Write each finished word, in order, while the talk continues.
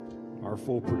our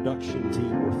full production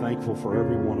team. We're thankful for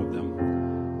every one of them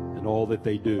and all that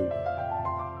they do.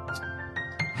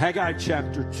 Haggai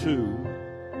chapter 2.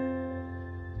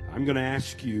 I'm going to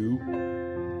ask you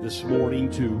this morning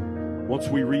to, once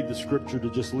we read the scripture, to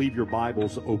just leave your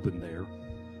Bibles open there.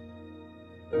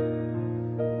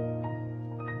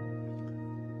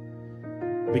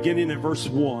 Beginning at verse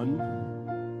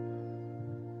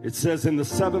 1, it says, "In the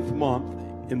 7th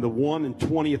month, in the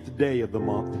 21st day of the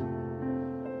month,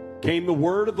 came the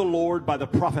word of the Lord by the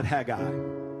prophet Haggai,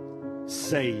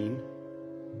 saying,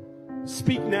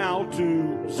 Speak now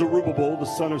to Zerubbabel, the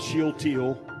son of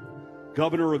Shealtiel,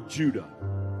 governor of Judah,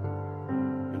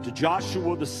 and to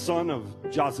Joshua, the son of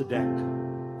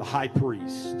Jozadak, the high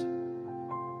priest,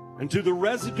 and to the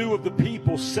residue of the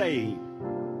people, saying,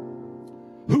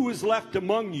 Who is left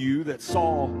among you that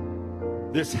saw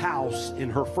this house in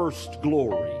her first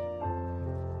glory?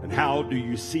 And how do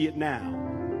you see it now?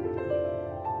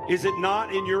 Is it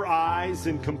not in your eyes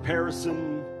in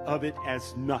comparison of it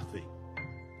as nothing?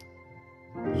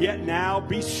 Yet now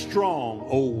be strong,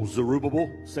 O Zerubbabel,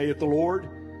 saith the Lord,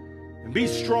 and be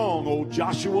strong, O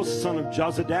Joshua, son of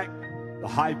Jozadak, the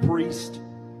high priest,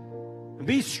 and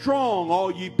be strong,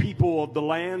 all ye people of the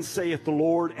land, saith the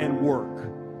Lord, and work.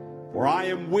 For I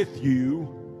am with you,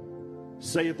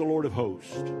 saith the Lord of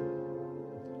hosts."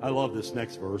 I love this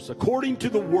next verse. "According to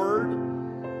the word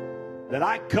that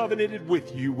I covenanted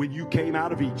with you when you came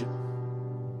out of Egypt,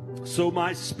 so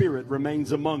my spirit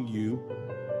remains among you.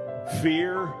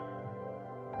 Fear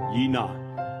ye not.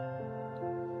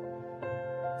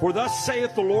 For thus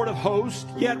saith the Lord of hosts,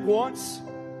 Yet once,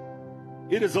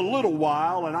 it is a little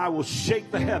while, and I will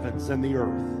shake the heavens and the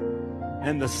earth,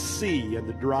 and the sea and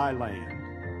the dry land.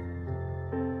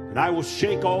 And I will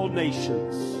shake all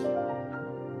nations."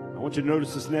 I want you to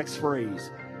notice this next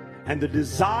phrase. "And the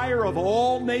desire of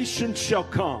all nations shall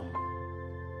come.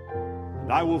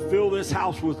 And I will fill this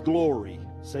house with glory,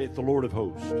 saith the Lord of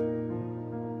hosts.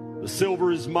 The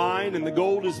silver is mine, and the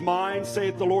gold is mine,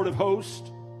 saith the Lord of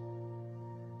hosts."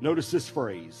 Notice this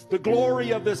phrase. "The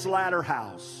glory of this latter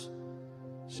house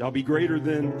shall be greater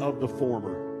than of the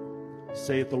former,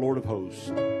 saith the Lord of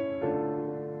hosts.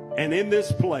 And in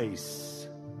this place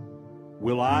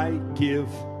will I give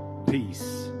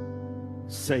peace,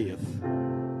 saith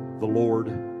the Lord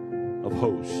of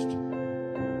hosts."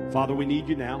 Father, we need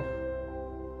you now.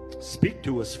 Speak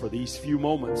to us for these few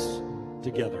moments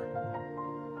together.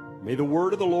 May the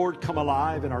word of the Lord come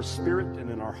alive in our spirit and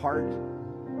in our heart.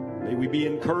 May we be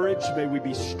encouraged. May we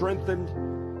be strengthened.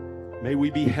 May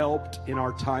we be helped in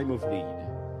our time of need.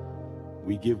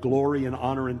 We give glory and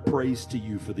honor and praise to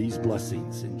you for these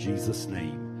blessings. In Jesus'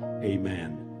 name,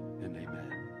 amen and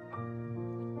amen.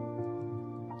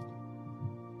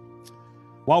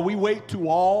 While we wait to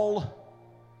all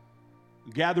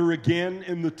gather again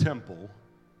in the temple,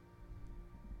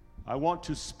 I want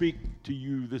to speak to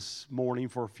you this morning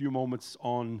for a few moments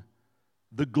on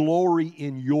the glory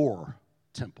in your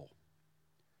temple.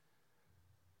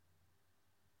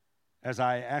 As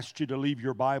I asked you to leave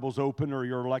your Bibles open or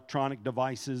your electronic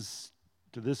devices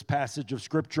to this passage of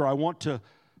Scripture, I want to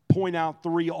point out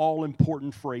 3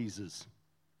 all-important phrases.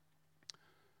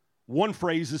 One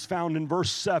phrase is found in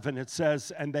verse 7. It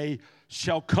says, "And they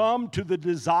shall come to the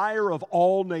desire of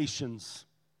all nations."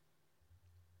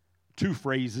 2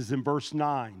 phrases in verse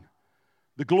 9.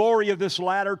 "The glory of this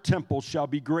latter temple shall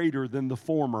be greater than the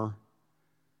former.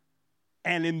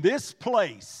 And in this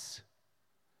place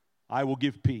I will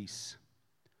give peace."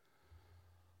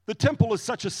 The temple is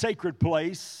such a sacred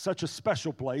place, such a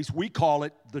special place. We call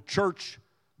it the church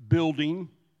building.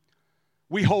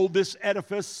 We hold this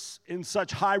edifice in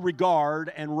such high regard,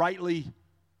 and rightly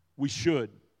we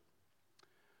should.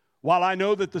 While I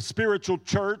know that the spiritual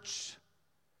church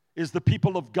is the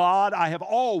people of God, I have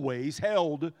always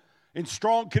held in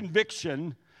strong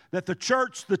conviction that the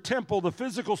church, the temple, the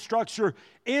physical structure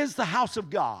is the house of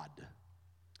God.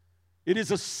 It is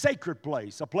a sacred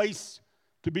place, a place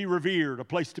to be revered, a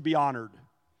place to be honored.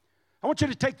 I want you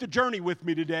to take the journey with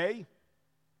me today.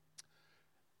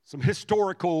 Some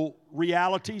historical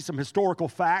reality, some historical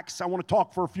facts. I want to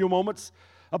talk for a few moments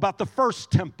about the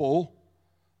first temple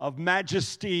of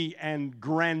majesty and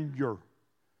grandeur.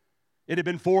 It had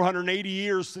been 480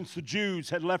 years since the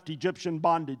Jews had left Egyptian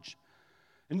bondage.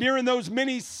 And during those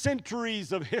many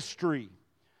centuries of history,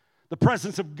 the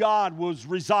presence of God was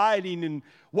residing in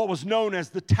what was known as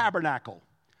the tabernacle,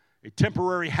 a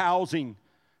temporary housing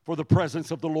for the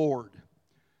presence of the Lord.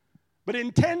 But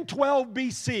in 1012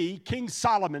 BC, King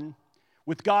Solomon,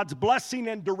 with God's blessing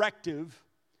and directive,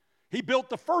 he built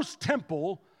the first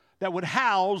temple that would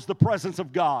house the presence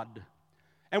of God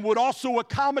and would also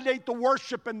accommodate the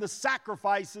worship and the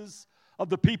sacrifices of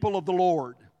the people of the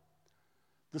Lord.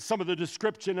 Some of the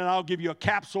description, and I'll give you a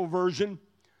capsule version.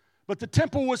 But the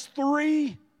temple was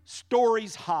 3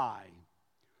 stories high.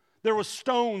 There were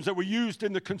stones that were used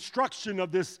in the construction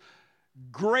of this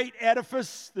great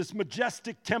edifice, this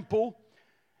majestic temple,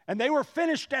 and they were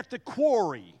finished at the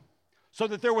quarry so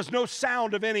that there was no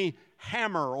sound of any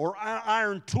hammer or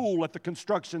iron tool at the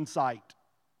construction site.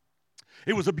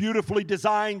 It was a beautifully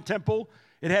designed temple.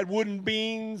 It had wooden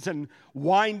beams and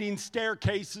winding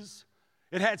staircases.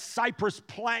 It had cypress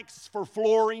planks for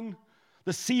flooring.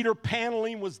 The cedar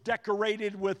paneling was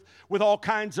decorated with all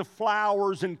kinds of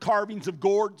flowers and carvings of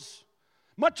gourds.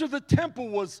 Much of the temple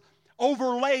was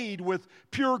overlaid with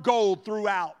pure gold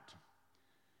throughout.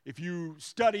 If you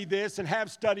study this and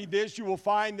have studied this, you will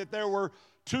find that there were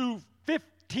 2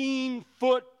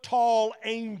 15-foot tall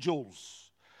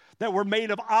angels that were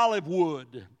made of olive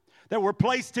wood that were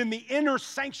placed in the inner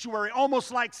sanctuary,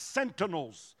 almost like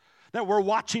sentinels that were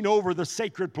watching over the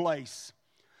sacred place.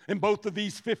 And both of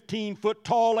these 15-foot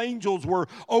tall angels were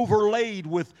overlaid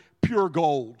with pure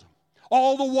gold.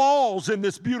 All the walls in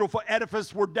this beautiful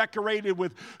edifice were decorated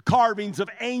with carvings of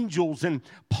angels and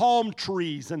palm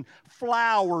trees and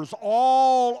flowers,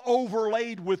 all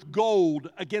overlaid with gold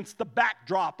against the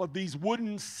backdrop of these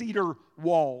wooden cedar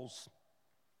walls.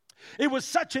 It was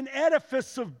such an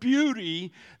edifice of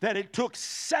beauty that it took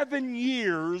 7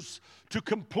 years to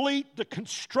complete the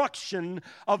construction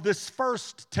of this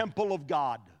first temple of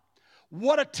God.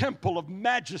 What a temple of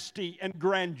majesty and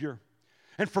grandeur.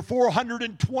 And for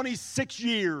 426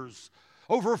 years,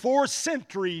 over 4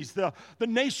 centuries, the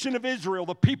nation of Israel,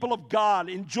 the people of God,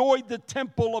 enjoyed the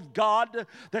temple of God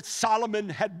that Solomon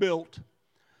had built.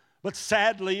 But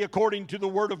sadly, according to the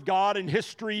Word of God and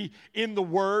history in the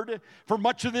Word, for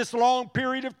much of this long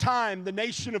period of time, the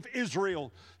nation of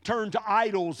Israel turned to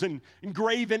idols and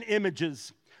graven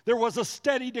images. There was a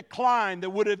steady decline that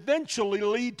would eventually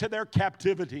lead to their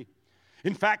captivity.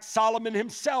 In fact, Solomon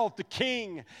himself, the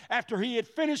king, after he had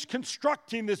finished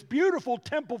constructing this beautiful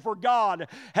temple for God,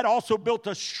 had also built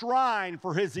a shrine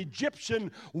for his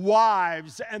Egyptian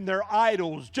wives and their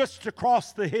idols just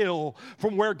across the hill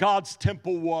from where God's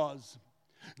temple was.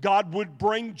 God would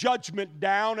bring judgment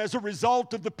down as a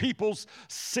result of the people's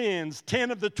sins. 10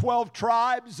 of the 12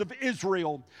 tribes of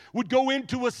Israel would go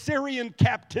into Assyrian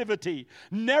captivity,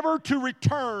 never to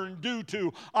return due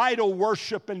to idol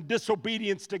worship and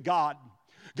disobedience to God.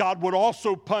 God would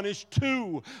also punish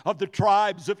 2 of the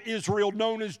tribes of Israel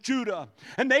known as Judah.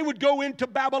 And they would go into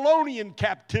Babylonian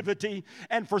captivity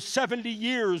and for 70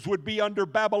 years would be under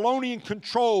Babylonian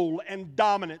control and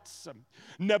dominance.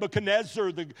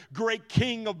 Nebuchadnezzar, the great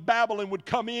king of Babylon, would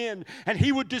come in and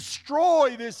he would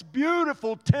destroy this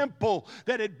beautiful temple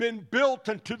that had been built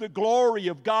unto the glory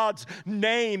of God's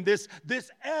name. This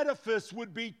edifice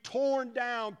would be torn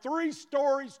down, 3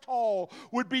 stories tall,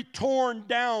 would be torn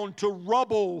down to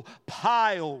rubble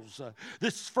piles.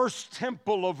 This first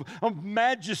temple of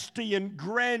majesty and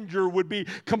grandeur would be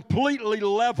completely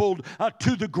leveled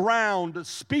to the ground,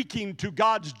 speaking to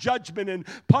God's judgment and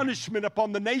punishment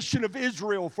upon the nation of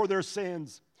Israel for their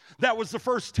sins. That was the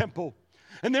first temple.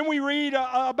 And then we read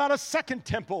about a second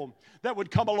temple that would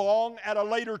come along at a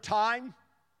later time.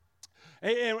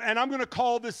 And I'm going to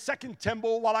call this second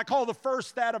temple, while I call the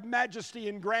first that of majesty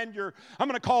and grandeur, I'm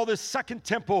going to call this second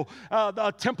temple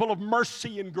the temple of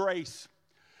mercy and grace.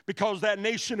 Because that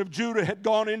nation of Judah had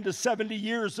gone into 70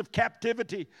 years of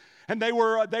captivity. And they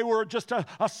were just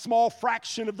a small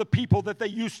fraction of the people that they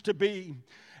used to be.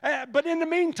 But in the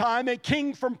meantime, a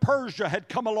king from Persia had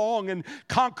come along and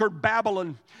conquered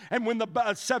Babylon. And when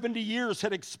the 70 years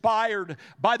had expired,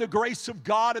 by the grace of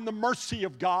God and the mercy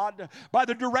of God, by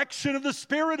the direction of the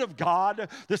Spirit of God,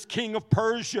 this king of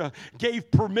Persia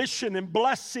gave permission and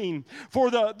blessing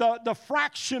for the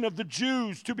fraction of the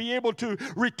Jews to be able to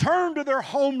return to their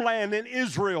homeland in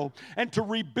Israel and to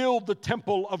rebuild the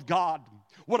temple of God.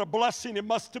 What a blessing it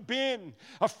must have been.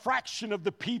 A fraction of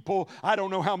the people, I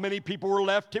don't know how many people were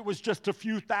left. It was just a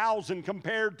few thousand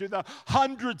compared to the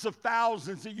hundreds of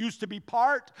thousands that used to be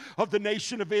part of the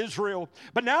nation of Israel.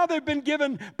 But now they've been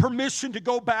given permission to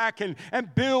go back and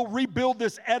rebuild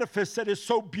this edifice that is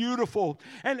so beautiful.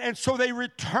 And so they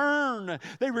return.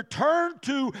 They return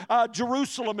to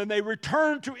Jerusalem and they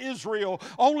return to Israel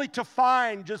only to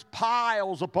find just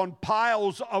piles upon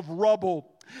piles of rubble.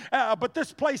 But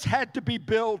this place had to be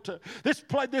built.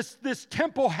 This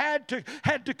temple had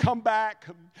to come back.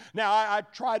 Now, I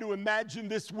try to imagine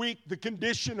this week the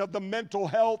condition of the mental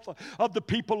health of the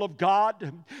people of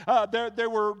God. They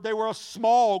were a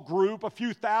small group, a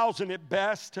few thousand at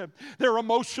best. Their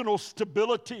emotional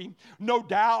stability, no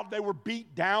doubt, they were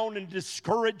beat down and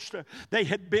discouraged. They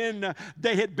had been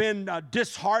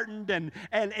disheartened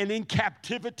and in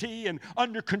captivity and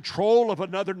under control of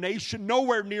another nation,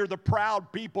 nowhere near the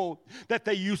proud people that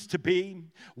they used to be.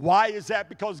 Why is that?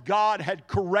 Because God had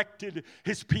corrected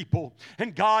His people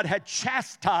and God had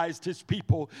chastised His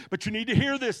people. But you need to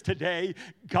hear this today.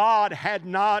 God had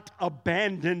not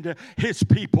abandoned His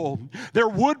people. There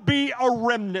would be a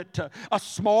remnant, a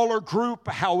smaller group,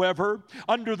 however,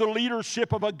 under the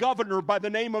leadership of a governor by the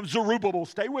name of Zerubbabel.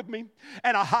 Stay with me.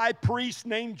 And a high priest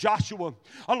named Joshua,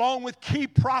 along with key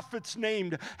prophets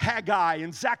named Haggai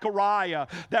and Zechariah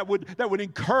that would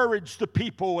encourage the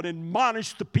people and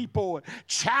admonish the people,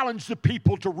 challenge the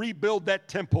people to rebuild that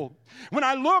temple. When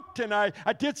I looked and I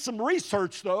did some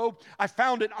research, though, I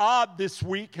found it odd this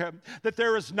week that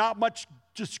there is not much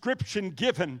description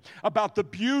given about the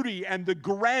beauty and the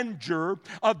grandeur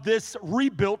of this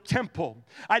rebuilt temple.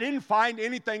 I didn't find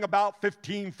anything about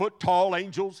 15-foot tall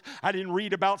angels. I didn't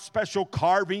read about special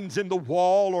carvings in the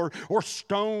wall or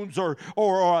stones or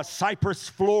cypress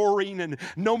flooring, and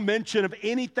no mention of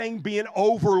anything being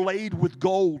overlaid with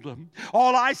gold.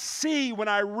 All I see when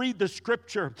I read the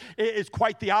scripture is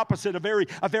quite the opposite,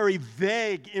 a very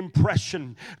vague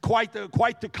impression. Quite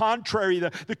the contrary.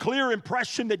 The clear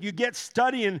impression that you get studying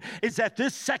is that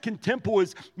this second temple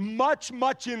is much,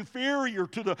 much inferior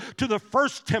to the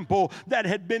first temple that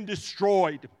had been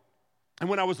destroyed. And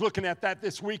when I was looking at that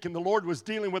this week and the Lord was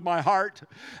dealing with my heart,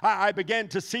 I began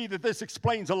to see that this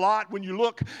explains a lot when you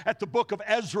look at the book of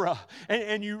Ezra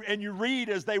and you read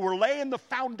as they were laying the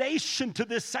foundation to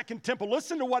this second temple.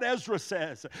 Listen to what Ezra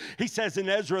says. He says in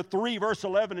Ezra 3, verse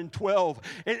 11 and 12,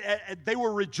 they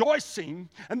were rejoicing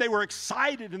and they were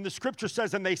excited. And the scripture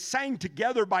says, and they sang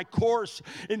together by chorus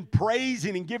in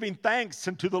praising and giving thanks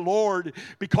unto the Lord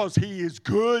because He is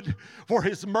good, for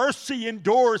His mercy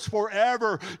endures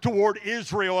forever toward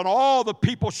Israel. And all the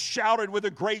people shouted with a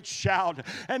great shout.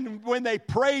 And when they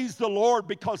praised the Lord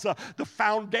because the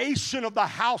foundation of the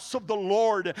house of the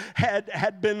Lord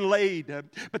had been laid.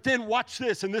 But then watch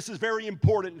this, and this is very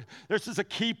important. This is a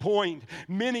key point.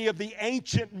 Many of the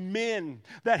ancient men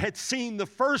that had seen the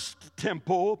first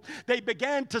temple, they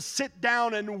began to sit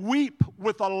down and weep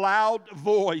with a loud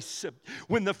voice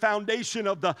when the foundation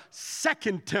of the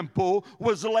second temple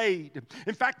was laid.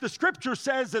 In fact, the scripture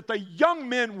says that the young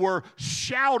men were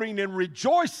shouting and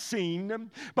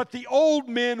rejoicing, but the old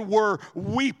men were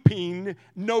weeping,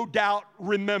 no doubt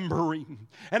remembering.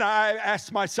 And I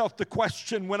asked myself the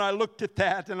question when I looked at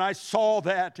that and I saw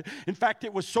that. In fact,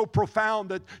 it was so profound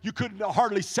that you couldn't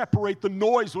hardly separate. The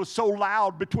noise was so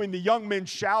loud between the young men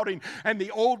shouting and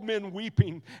the old men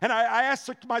weeping. And I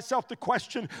asked myself the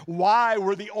question, why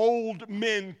were the old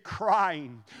men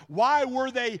crying? Why were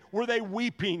they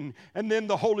weeping? And then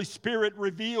the Holy Spirit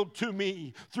revealed to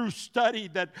me through study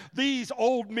that these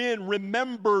old men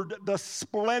remembered the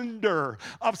splendor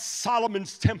of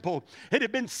Solomon's temple. It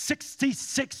had been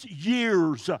 66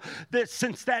 years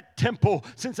since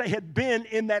they had been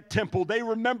in that temple. They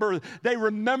remember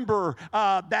the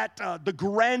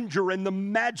grandeur and the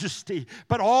majesty.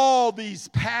 But all these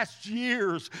past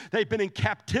years, they've been in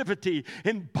captivity,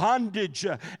 in bondage,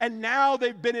 and now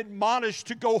they've been admonished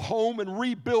to go home and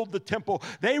rebuild the temple.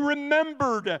 They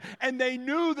remembered, and they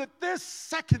knew that this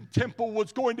second temple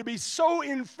was going to be so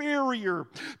inferior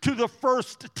to the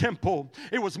first temple.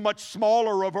 It was much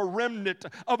smaller of a remnant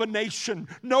of a nation,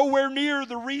 nowhere near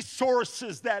the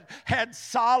resources that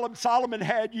Solomon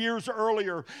had years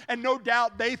earlier. And no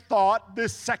doubt they thought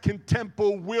this second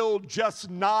temple will just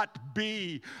not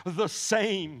be the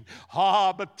same.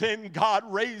 But then God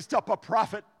raised up a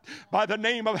prophet by the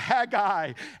name of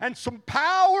Haggai, and some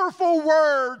powerful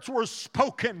words were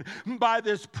spoken by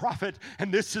this prophet.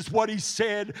 And this is what he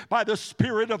said by the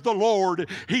Spirit of the Lord.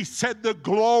 He said, the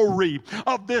glory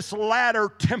of this latter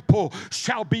temple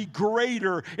shall be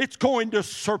greater. It's going to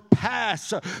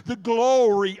surpass the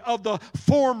glory of the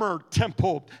former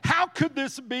temple. How could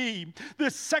this be?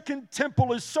 This second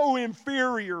temple is so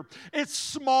inferior. It's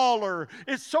smaller.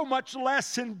 It's so much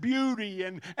less in beauty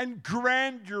and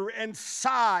grandeur and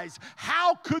size eyes.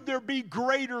 How could there be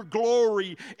greater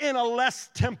glory in a less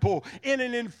temple, in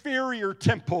an inferior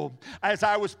temple? As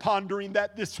I was pondering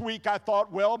that this week, I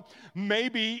thought, well,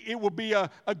 maybe it will be a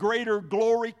greater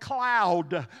glory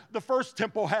cloud. The first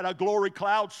temple had a glory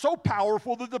cloud so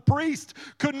powerful that the priest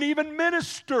couldn't even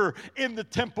minister in the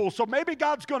temple. So maybe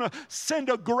God's going to send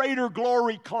a greater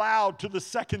glory cloud to the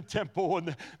second temple.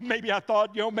 And maybe I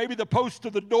thought, maybe the post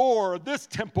of the door of this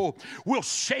temple will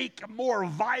shake more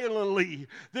violently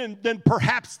than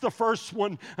perhaps the first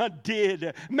one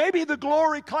did. Maybe the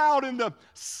glory cloud in the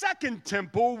second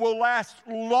temple will last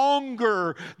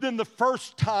longer than the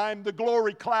first time the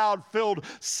glory cloud filled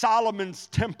Solomon's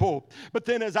temple. But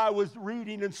then as I was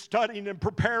reading and studying and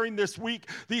preparing this week,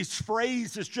 these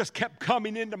phrases just kept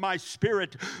coming into my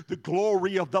spirit. The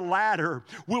glory of the latter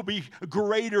will be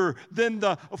greater than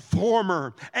the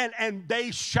former, and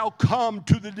they shall come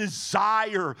to the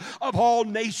desire of all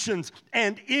nations,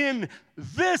 and in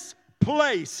this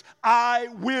place I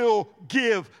will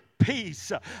give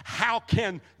peace. How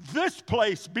can this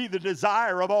place be the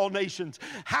desire of all nations?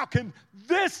 How can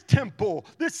this temple,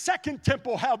 this second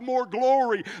temple, have more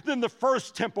glory than the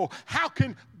first temple? How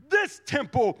can this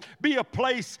temple be a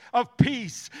place of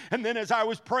peace? And then as I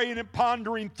was praying and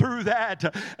pondering through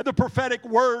that, the prophetic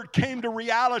word came to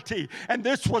reality. And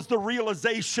this was the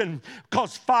realization,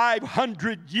 because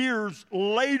 500 years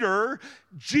later,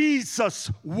 Jesus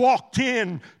walked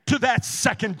in to that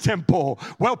second temple.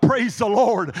 Well, praise the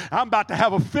Lord. I'm about to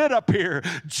have a fit up here.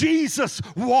 Jesus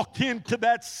walked into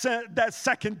that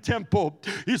second temple.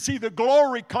 You see, the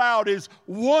glory cloud is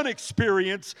one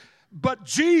experience, but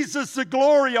Jesus, the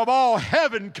glory of all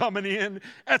heaven coming in,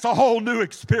 that's a whole new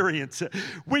experience.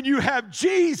 When you have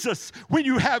Jesus, when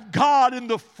you have God in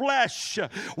the flesh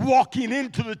walking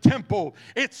into the temple,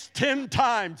 it's 10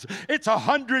 times, it's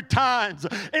 100 times,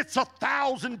 it's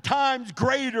 1,000 times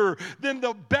greater than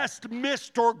the best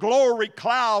mist or glory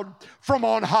cloud from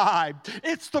on high.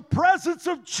 It's the presence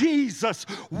of Jesus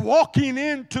walking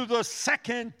into the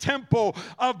second temple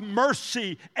of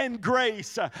mercy and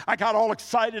grace. I got all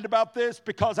excited about this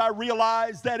because I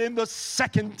realized that in the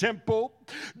second temple,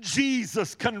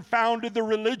 Jesus confounded the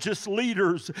religious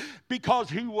leaders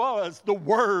because he was the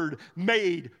Word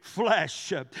made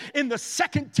flesh. In the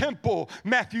second temple,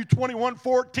 Matthew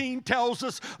 21:14 tells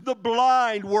us the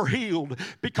blind were healed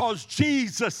because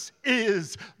Jesus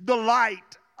is the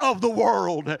light of the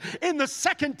world. In the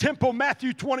second temple,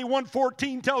 Matthew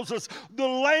 21:14 tells us the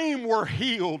lame were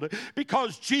healed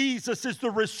because Jesus is the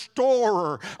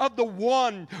restorer of the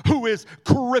one who is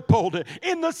crippled.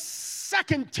 In the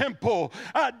second temple,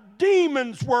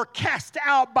 demons were cast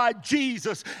out by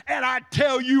Jesus. And I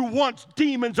tell you, once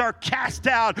demons are cast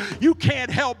out, you can't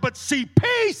help but see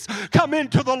peace come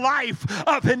into the life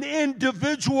of an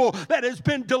individual that has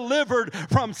been delivered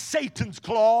from Satan's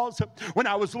claws. When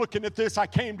I was looking at this, I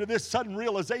came to this sudden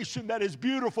realization that as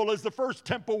beautiful as the first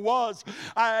temple was,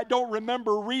 I don't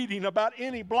remember reading about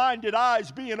any blinded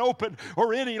eyes being opened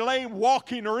or any lame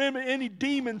walking or any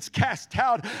demons cast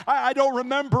out. I don't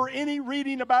remember any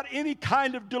reading about any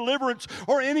kind of deliverance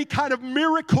or any kind of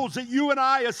miracles that you and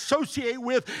I associate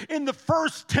with in the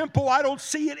first temple. I don't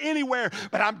see it anywhere.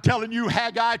 But I'm telling you,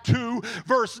 Haggai 2,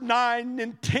 verse 9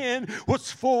 and 10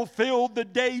 was fulfilled the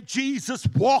day Jesus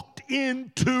walked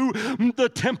into the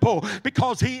temple,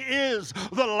 because he is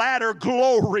the latter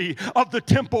glory of the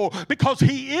temple, because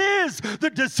he is the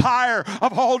desire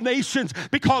of all nations,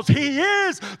 because he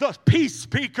is the peace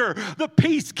speaker, the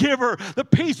peace giver, the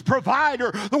peace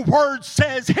provider. The word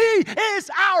says he is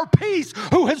our peace,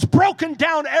 who has broken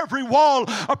down every wall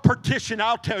of partition.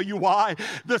 I'll tell you why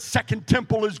the second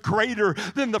temple is greater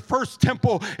than the first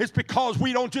temple. It's because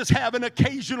we don't just have an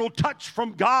occasional touch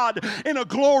from God in a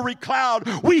glory cloud.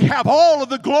 We have all of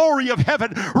the glory of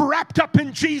heaven wrapped up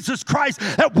in Jesus Christ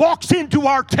that walks into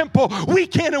our temple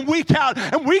week in and week out,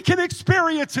 and we can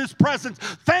experience his presence.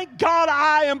 Thank God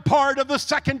I am part of the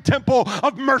second temple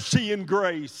of mercy and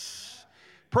grace.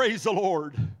 Praise the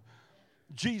Lord.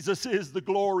 Jesus is the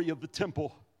glory of the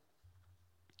temple.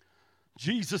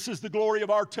 Jesus is the glory of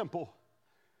our temple.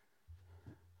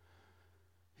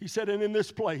 He said, and in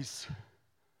this place,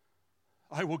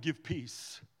 I will give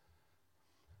peace.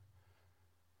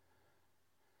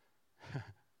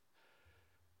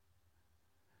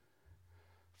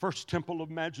 First temple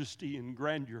of majesty and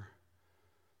grandeur.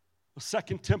 A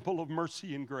second temple of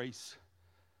mercy and grace.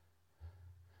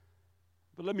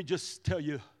 But let me just tell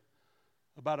you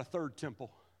about a third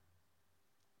temple.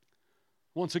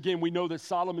 Once again, we know that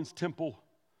Solomon's temple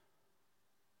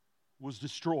was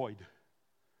destroyed.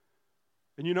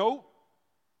 And you know,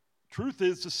 truth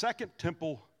is the second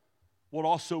temple will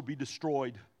also be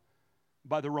destroyed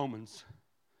by the Romans.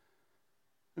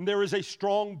 And there is a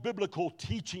strong biblical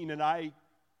teaching, and I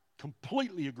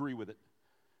completely agree with it,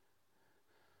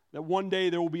 that one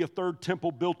day there will be a third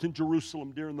temple built in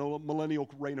Jerusalem during the millennial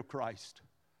reign of Christ.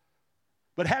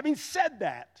 But having said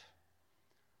that,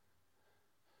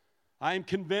 I am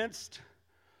convinced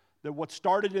that what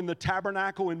started in the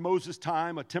tabernacle in Moses'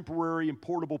 time, a temporary and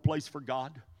portable place for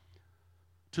God,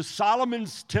 to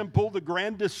Solomon's temple, the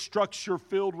grandest structure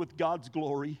filled with God's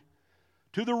glory,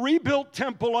 to the rebuilt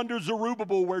temple under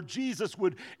Zerubbabel where Jesus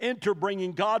would enter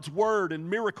bringing God's word and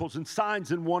miracles and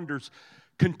signs and wonders,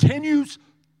 continues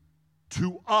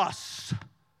to us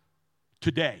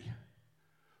today.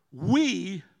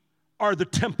 We are the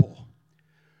temple.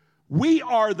 We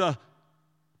are the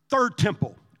third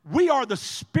temple. We are the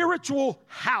spiritual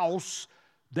house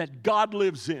that God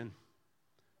lives in.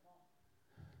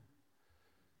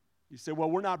 You say,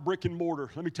 well, we're not brick and mortar.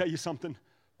 Let me tell you something.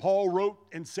 Paul wrote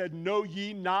and said, know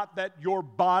ye not that your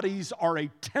bodies are a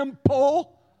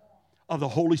temple of the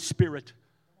Holy Spirit?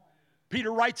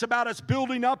 Peter writes about us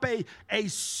building up a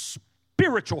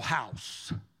spiritual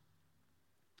house.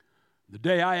 The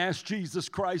day I asked Jesus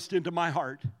Christ into my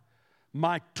heart,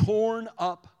 my torn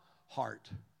up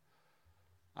heart,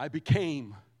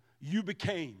 you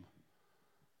became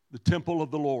the temple of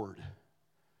the Lord.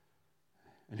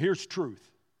 And here's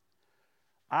truth.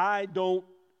 I don't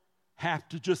have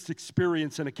to just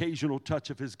experience an occasional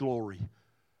touch of His glory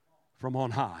from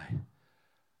on high.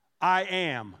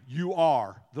 You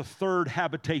are the third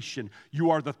habitation. You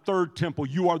are the third temple.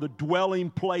 You are the dwelling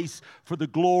place for the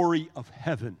glory of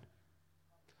heaven.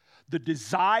 The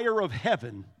desire of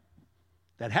heaven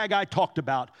that Haggai talked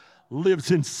about lives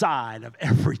inside of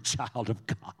every child of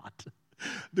God.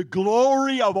 The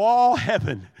glory of all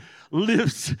heaven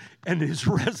lives and is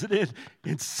resident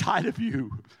inside of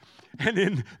you. And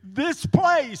in this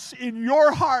place, in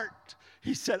your heart,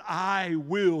 He said, I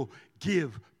will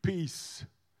give peace.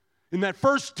 In that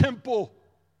first temple,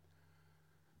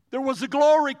 there was a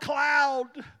glory cloud,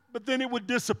 but then it would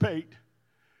dissipate.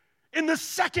 In the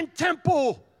second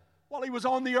temple, while He was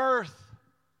on the earth,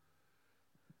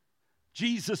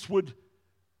 Jesus would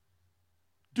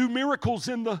do miracles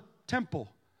in the temple.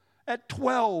 At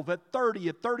 12, at 30,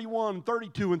 at 31,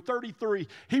 32, and 33,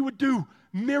 He would do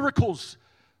miracles.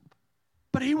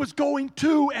 But He was going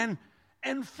to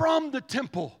and from the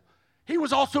temple. He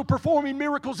was also performing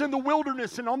miracles in the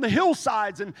wilderness and on the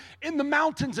hillsides and in the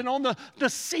mountains and on the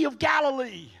Sea of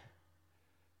Galilee.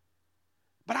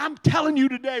 But I'm telling you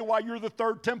today why you're the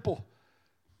third temple.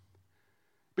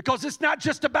 Because it's not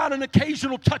just about an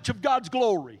occasional touch of God's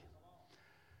glory.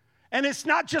 And it's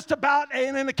not just about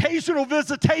an occasional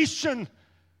visitation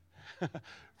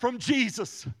from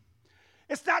Jesus.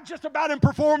 It's not just about Him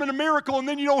performing a miracle and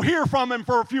then you don't hear from Him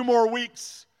for a few more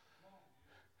weeks.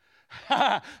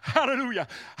 Hallelujah.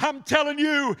 I'm telling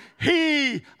you,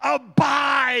 He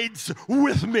abides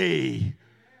with me.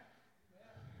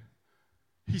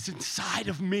 He's inside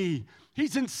of me.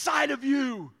 He's inside of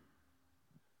you.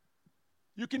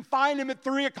 You can find Him at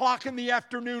 3 o'clock in the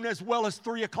afternoon as well as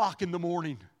 3 o'clock in the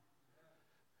morning.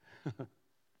 And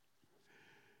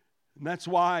that's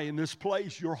why in this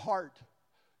place, your heart,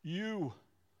 you,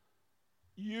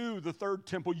 the third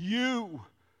temple, you,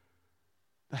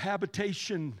 the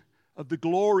habitation of the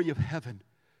glory of heaven,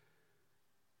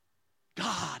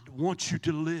 God wants you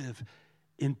to live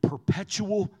in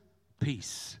perpetual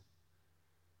peace.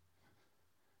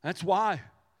 That's why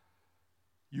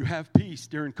you have peace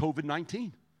during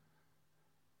COVID-19.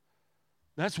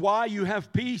 That's why you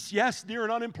have peace, yes, during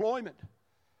unemployment.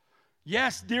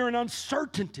 Yes, during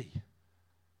uncertainty.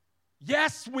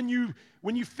 Yes, when you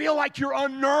feel like you're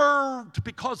unnerved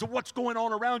because of what's going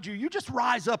on around you, you just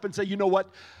rise up and say, you know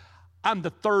what? I'm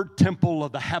the third temple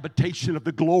of the habitation of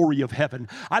the glory of heaven.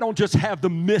 I don't just have the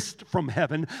mist from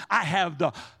heaven. I have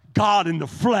the God in the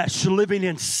flesh living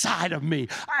inside of me.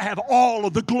 I have all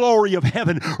of the glory of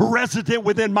heaven resident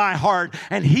within my heart.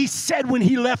 And He said when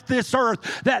He left this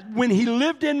earth that when He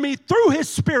lived in me through His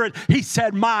Spirit, He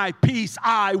said, my peace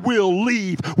I will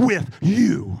leave with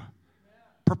you.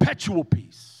 Perpetual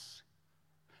peace.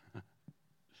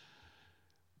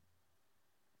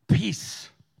 Peace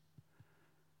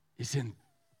is in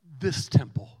this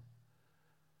temple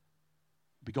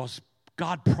because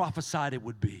God prophesied it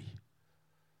would be.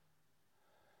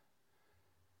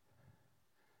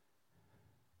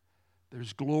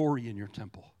 There's glory in your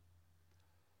temple.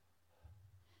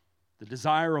 The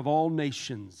desire of all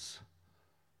nations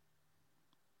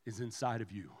is inside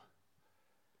of you.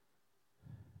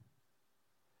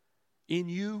 In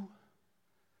you,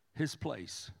 His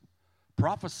place,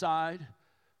 prophesied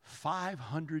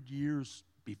 500 years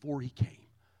before He came.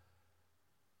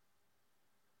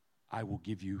 I will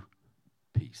give you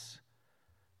peace.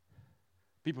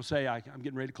 People say, I'm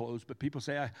getting ready to close, but people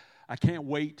say, I can't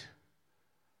wait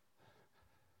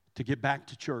to get back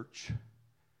to church.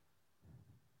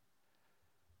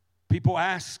 People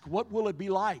ask, what will it be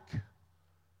like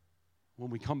when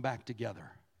we come back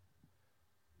together?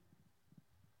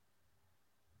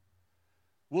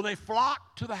 Will they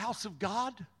flock to the house of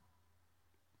God?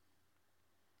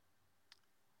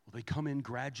 Will they come in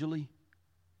gradually?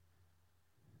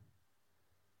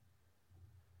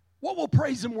 What will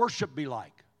praise and worship be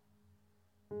like?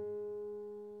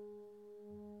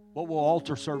 What will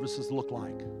altar services look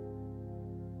like?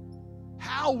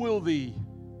 How will the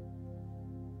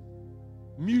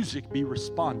music be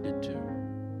responded to?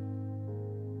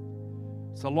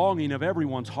 It's the longing of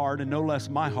everyone's heart, and no less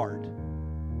my heart.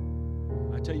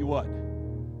 I tell you what,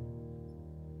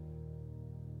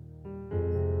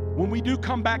 when we do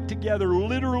come back together,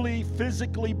 literally,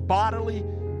 physically, bodily,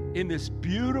 in this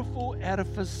beautiful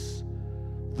edifice,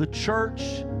 the church,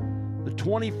 the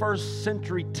 21st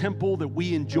century temple that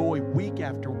we enjoy week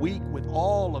after week with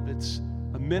all of its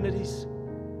amenities,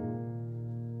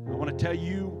 I want to tell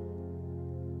you,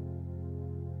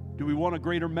 do we want a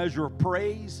greater measure of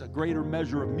praise, a greater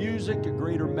measure of music, a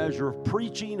greater measure of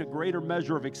preaching, a greater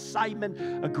measure of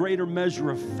excitement, a greater measure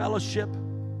of fellowship?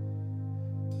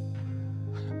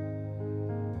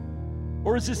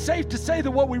 Or is it safe to say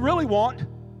that what we really want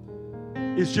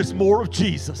is just more of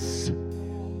Jesus?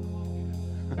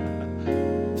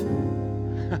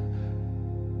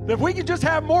 That if we can just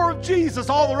have more of Jesus,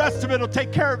 all the rest of it will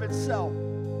take care of itself.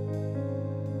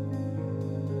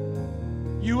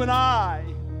 You and I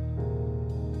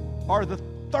are the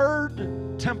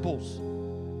third temples.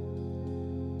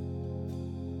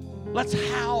 Let's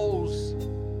house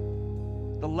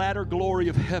the latter glory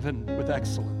of heaven with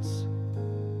excellence.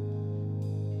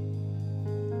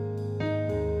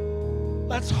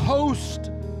 Let's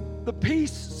host the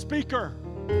peace speaker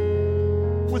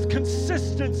with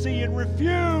consistency and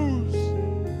refuse,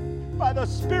 by the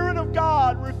Spirit of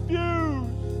God, refuse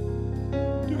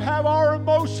to have our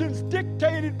emotions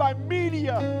dictated by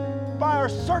media, by our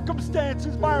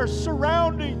circumstances, by our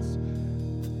surroundings.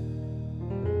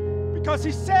 Because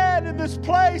he said, in this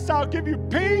place, I'll give you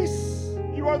peace.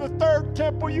 You are the third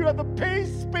temple. You have the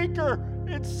peace speaker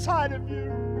inside of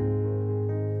you.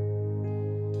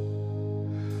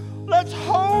 Let's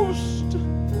host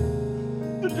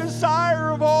the desire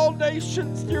of all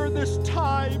nations during this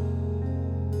time,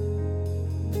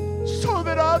 so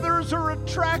that others are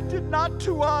attracted not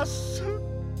to us,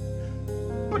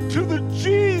 but to the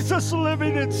Jesus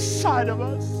living inside of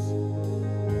us.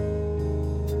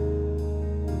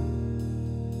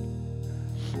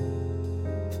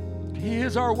 He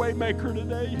is our way maker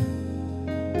today.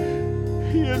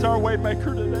 He is our way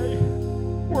maker today.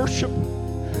 Worship.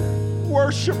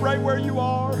 Worship right where you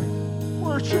are.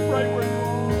 Worship right where you are.